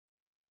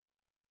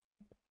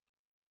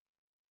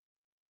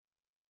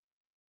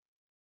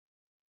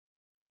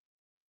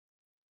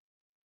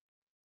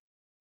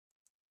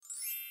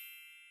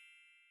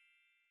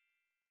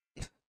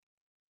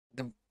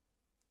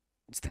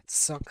Is that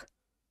song?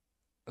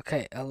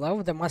 Okay,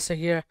 hello, the master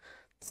here.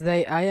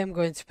 Today I am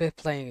going to be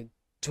playing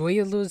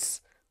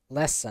Doilus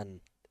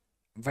lesson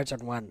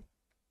version 1.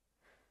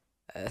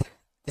 Uh,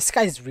 this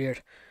guy is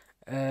weird.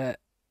 Uh,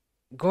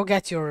 go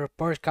get your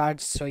report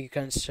cards so you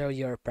can show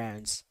your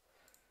parents.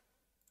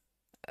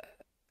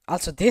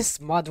 Also, this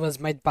mod was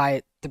made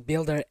by the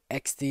Builder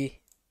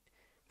XD,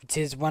 which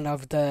is one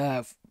of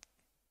the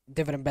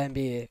Dividend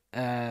Bambi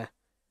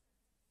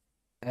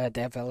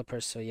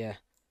developers. So yeah.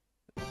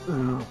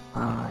 Oh,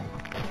 hi.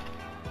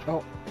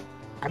 Oh,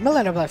 I'm a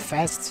little bit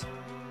fast.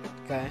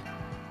 Okay.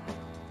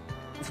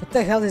 What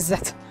the hell is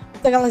that?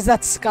 What the hell is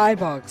that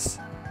skybox?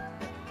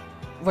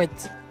 Wait,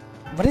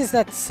 what is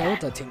that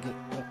soda thing?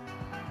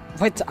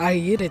 Wait, I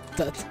hit it.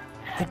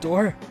 The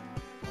door.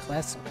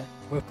 Class. Okay.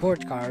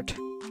 Report card.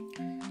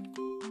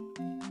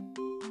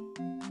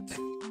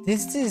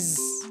 This is.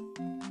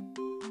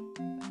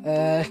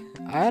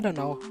 I don't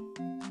know.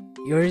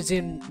 You're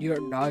using your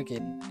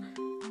noggin.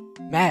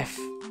 Math.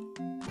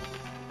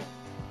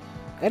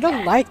 I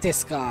don't like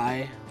this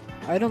guy.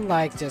 I don't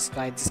like this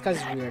guy. This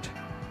guy's weird.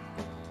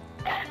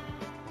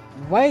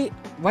 Why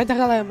the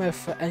hell am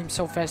I'm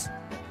so fast?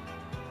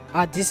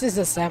 Ah, this is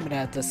the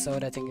stamina, the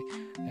soda thing.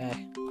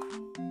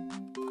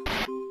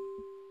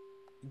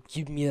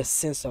 Give me a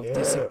sense of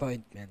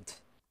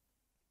disappointment.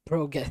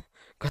 Bro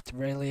got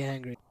really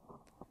angry.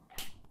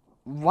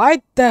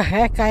 Why the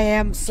heck I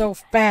am so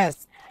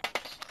fast?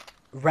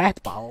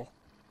 Rat ball.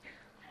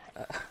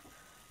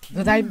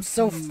 But I'm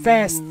so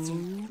fast.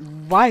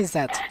 Why is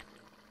that?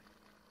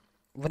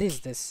 What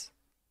is this?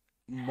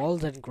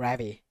 Molten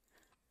gravity.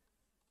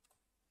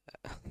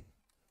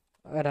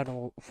 I don't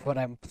know what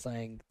I'm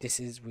playing. This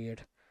is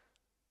weird.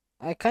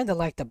 I kinda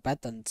like the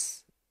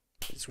buttons.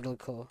 It's really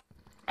cool.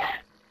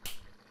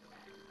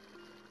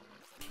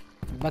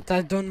 But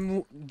I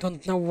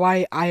don't know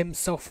why I am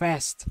so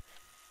fast.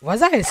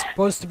 Was I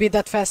supposed to be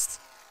that fast?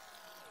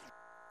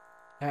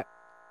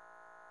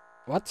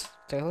 What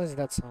the hell is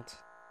that sound?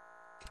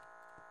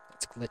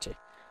 It's glitchy.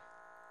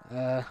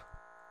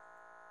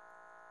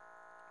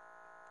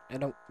 You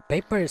know,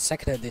 paper is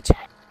second edition.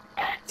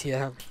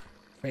 TM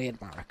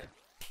trademark.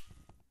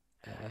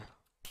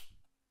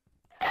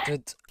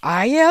 Dude,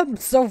 I am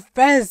so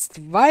fast.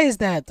 Why is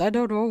that? I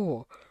don't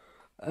know.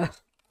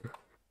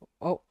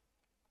 Oh,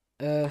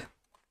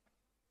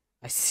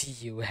 I see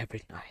you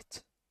every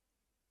night.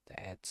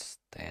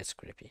 That's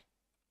creepy.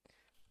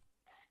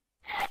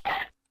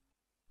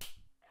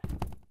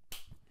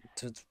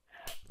 Dude,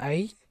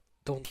 I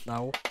don't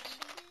know.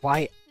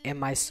 Why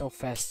am I so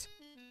fast?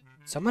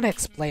 Someone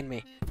explain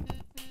me,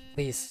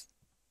 please.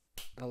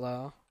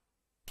 Hello?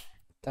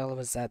 What the hell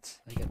was that?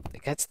 I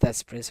guess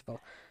that's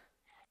principle.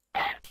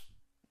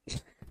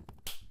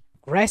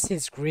 Grass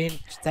is green.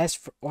 That's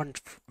on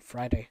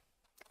Friday.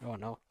 Oh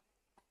no.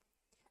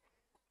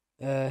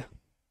 Oh.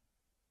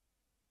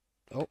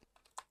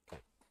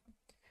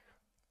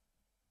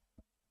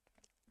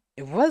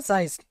 It was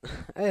I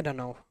don't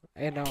know.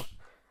 I know.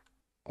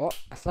 Oh,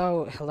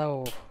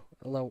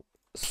 hello.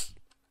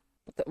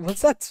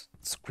 What's that?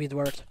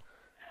 Squidward.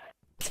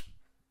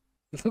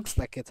 It looks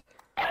like it.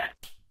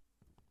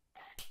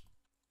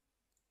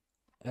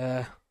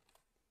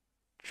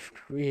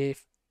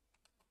 Grief.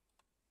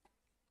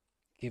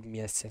 Give me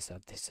a sense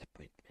of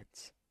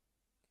disappointment.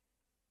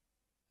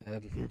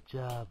 Good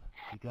job.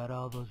 You got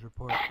all those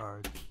report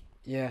cards.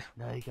 Yeah.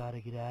 Now you gotta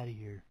get out of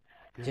here.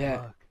 Good Yeah.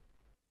 luck.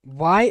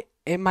 Why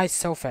am I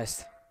so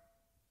fast?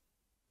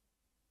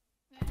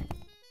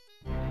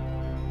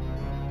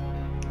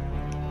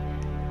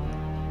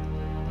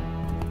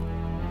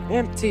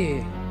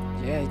 Empty.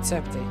 Yeah, it's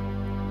empty.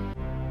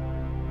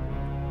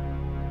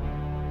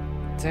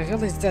 The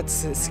hell is that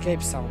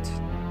escape sound?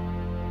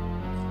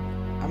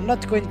 I'm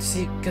not going to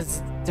see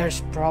because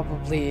there's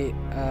probably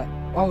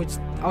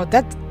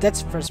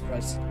that's first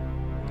prize.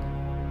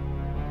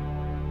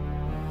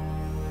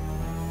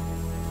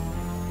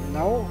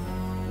 No.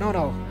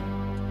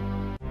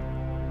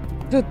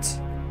 Dude,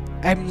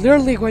 I'm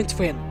literally going to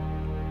win.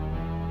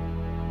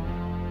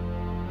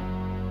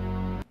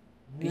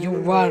 You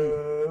won.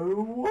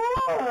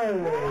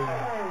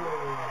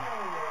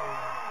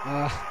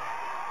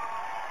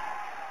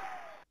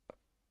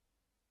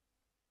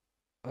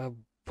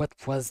 What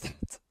was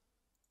that?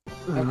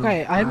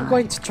 Okay, I'm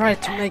going to try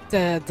to make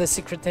the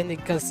secret ending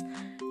because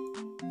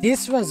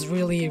this was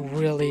really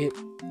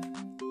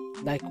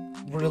like.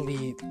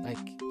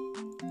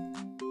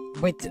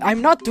 Wait,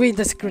 I'm not doing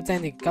the secret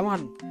ending. Come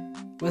on,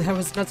 but I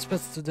was not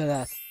supposed to do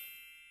that.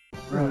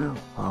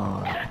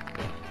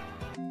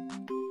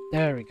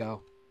 There we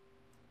go.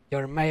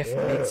 Your math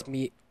makes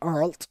me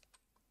old.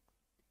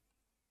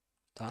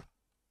 Done.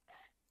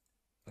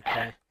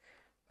 Okay.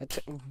 But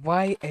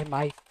why am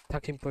I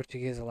talking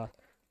Portuguese a lot?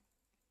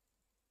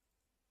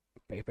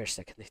 Paper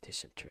second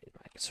edition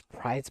trademark.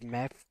 Surprise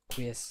math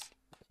quiz.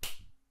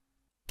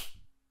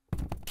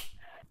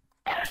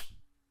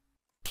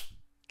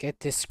 Get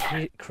this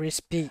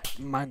crispy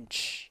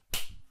munch.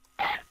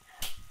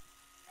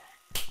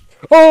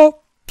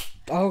 Oh!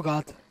 Oh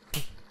god.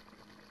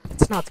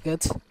 It's not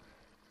good.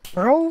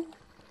 Bro,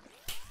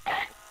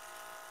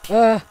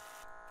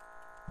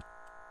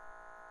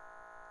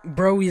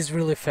 Bro is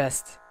really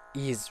fast.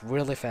 He is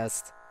really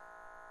fast.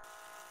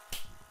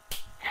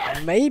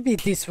 Maybe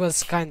this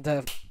was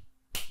kinda...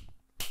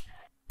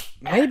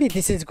 Maybe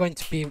this is going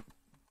to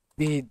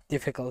be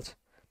difficult.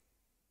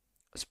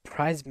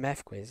 Surprise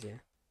math quiz, yeah.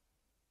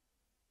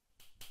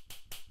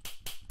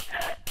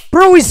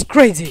 Bro is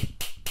crazy!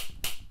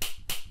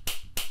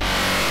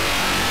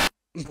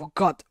 Oh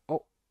god,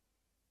 oh.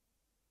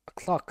 A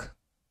clock.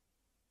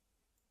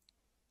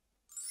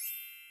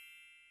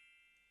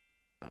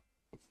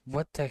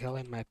 What the hell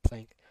am I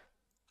playing?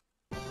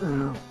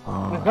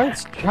 I'm going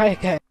to try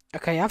again.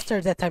 Okay,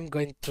 after that I'm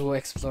going to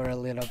explore a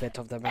little bit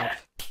of the map.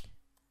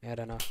 I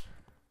don't know.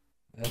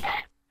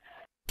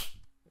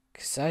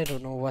 Cause I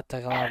don't know what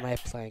the hell am I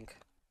playing.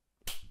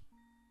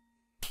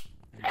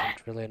 I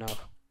don't really know.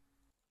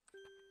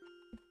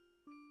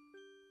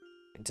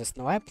 I just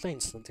know I'm playing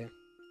something.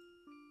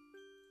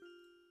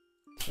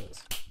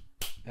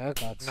 Oh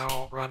god.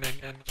 No running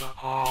in the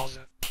halls.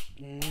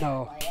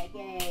 No.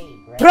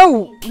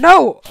 Bro!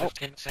 No!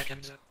 15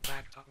 seconds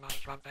back to my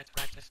trumpet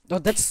practice. Oh,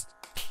 that's...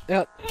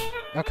 Yeah.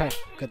 Okay,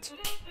 good.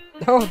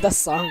 Oh, the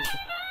song.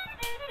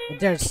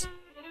 There's...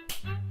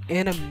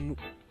 In a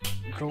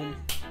room.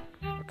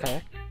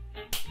 Okay.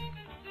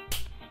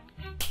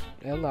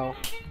 Hello.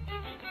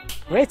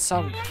 Great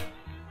song.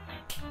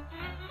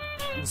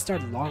 It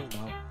started long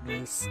though.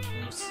 Nice.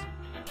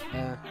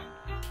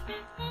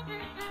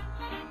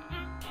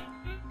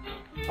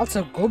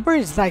 Also, Gober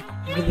is like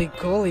really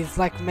cool. He's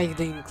like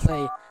making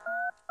clay.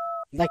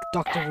 Like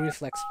Dr.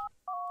 Reflex.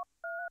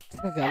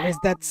 What the hell is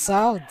that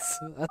sound?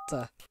 What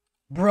the...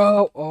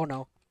 Bro! Oh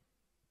no.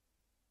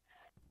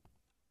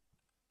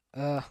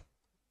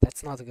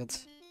 That's not good.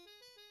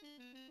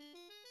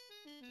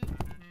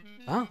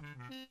 Huh?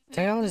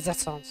 The hell is that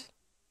sound?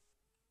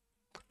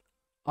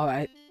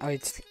 Oh,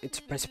 it's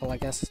principal, I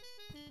guess.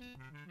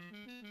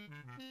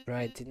 Bro,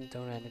 I didn't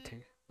do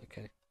anything.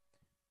 Okay.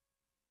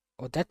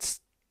 Oh, that's...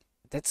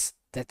 I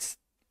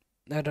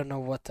don't know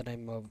what the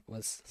name of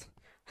was.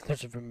 I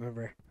don't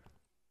remember.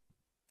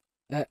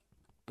 I'm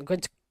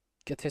going to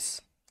get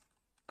this.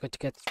 Going to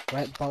get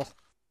red ball.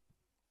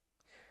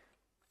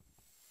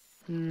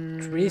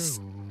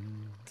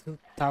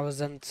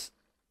 2000.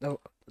 No,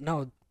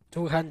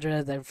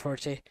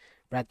 240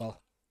 red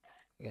ball.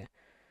 Okay.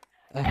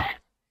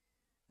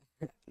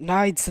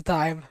 Now it's the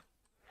time.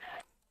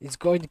 It's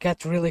going to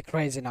get really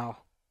crazy now.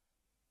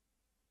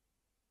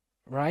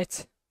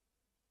 Right?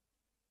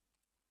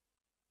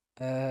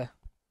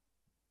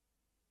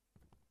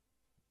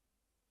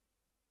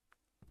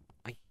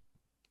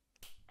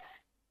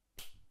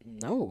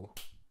 No.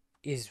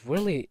 He's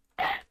really...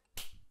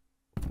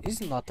 He's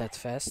not that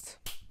fast.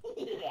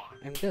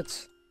 I'm good.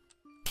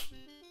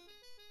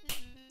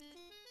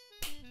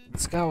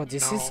 Let's go,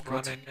 this is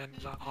good. Running in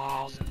the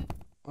halls.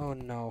 Oh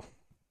no.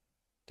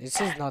 This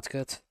is not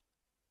good.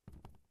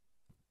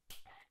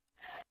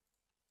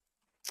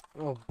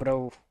 Oh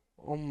bro.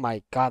 Oh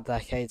my god, I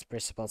hate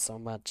Principal so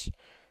much.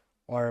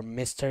 Or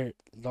Mr.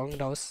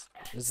 Longnose.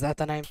 Is that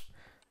the name?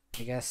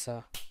 I guess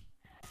so.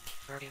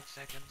 30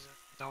 seconds.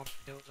 Don't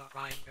do the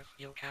rhyme if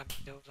you can't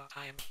do the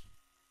time.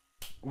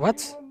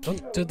 What?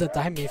 Don't do the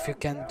time if you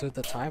can't do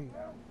the time.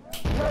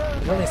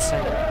 What is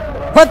saying?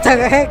 What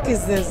the heck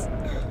is this?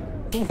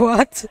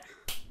 What?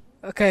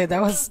 Okay,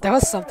 that was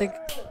something.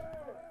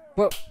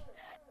 Whoa.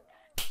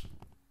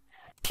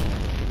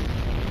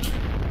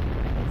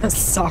 The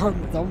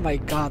song, oh my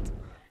god.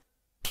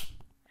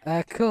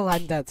 Cool,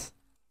 I'm dead.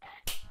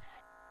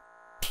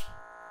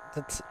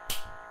 That's...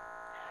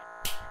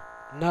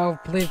 No,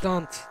 please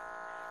don't.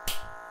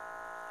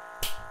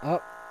 Oh.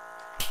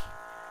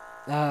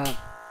 I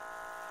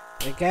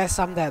guess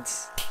I'm dead.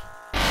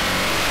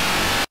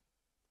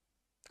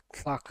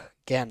 Clock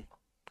again.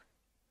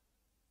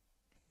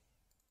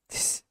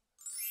 This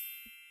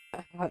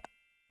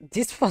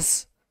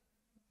was...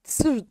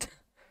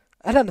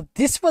 I don't know,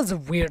 this was a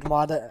weird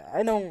mod.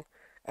 I don't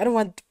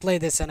want to play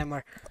this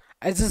anymore.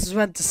 I just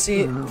want to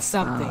see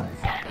something.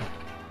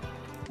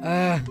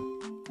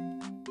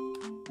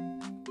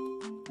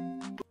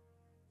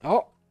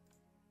 Oh.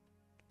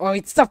 Oh,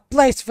 it's the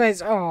Blade's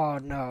face. Oh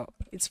no.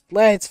 It's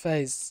Blade's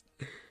face.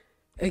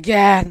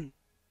 Again.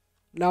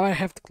 Now I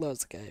have to close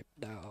the game.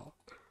 No.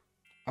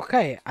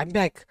 Okay, I'm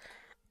back.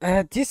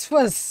 This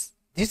was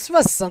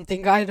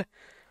something I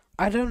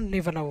don't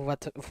even know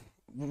what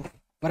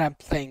I'm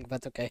playing,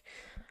 but okay.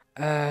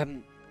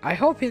 I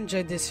hope you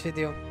enjoyed this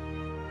video,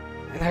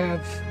 and I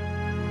hope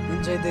you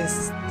enjoyed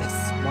this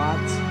mod,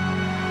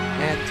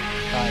 and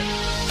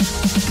bye.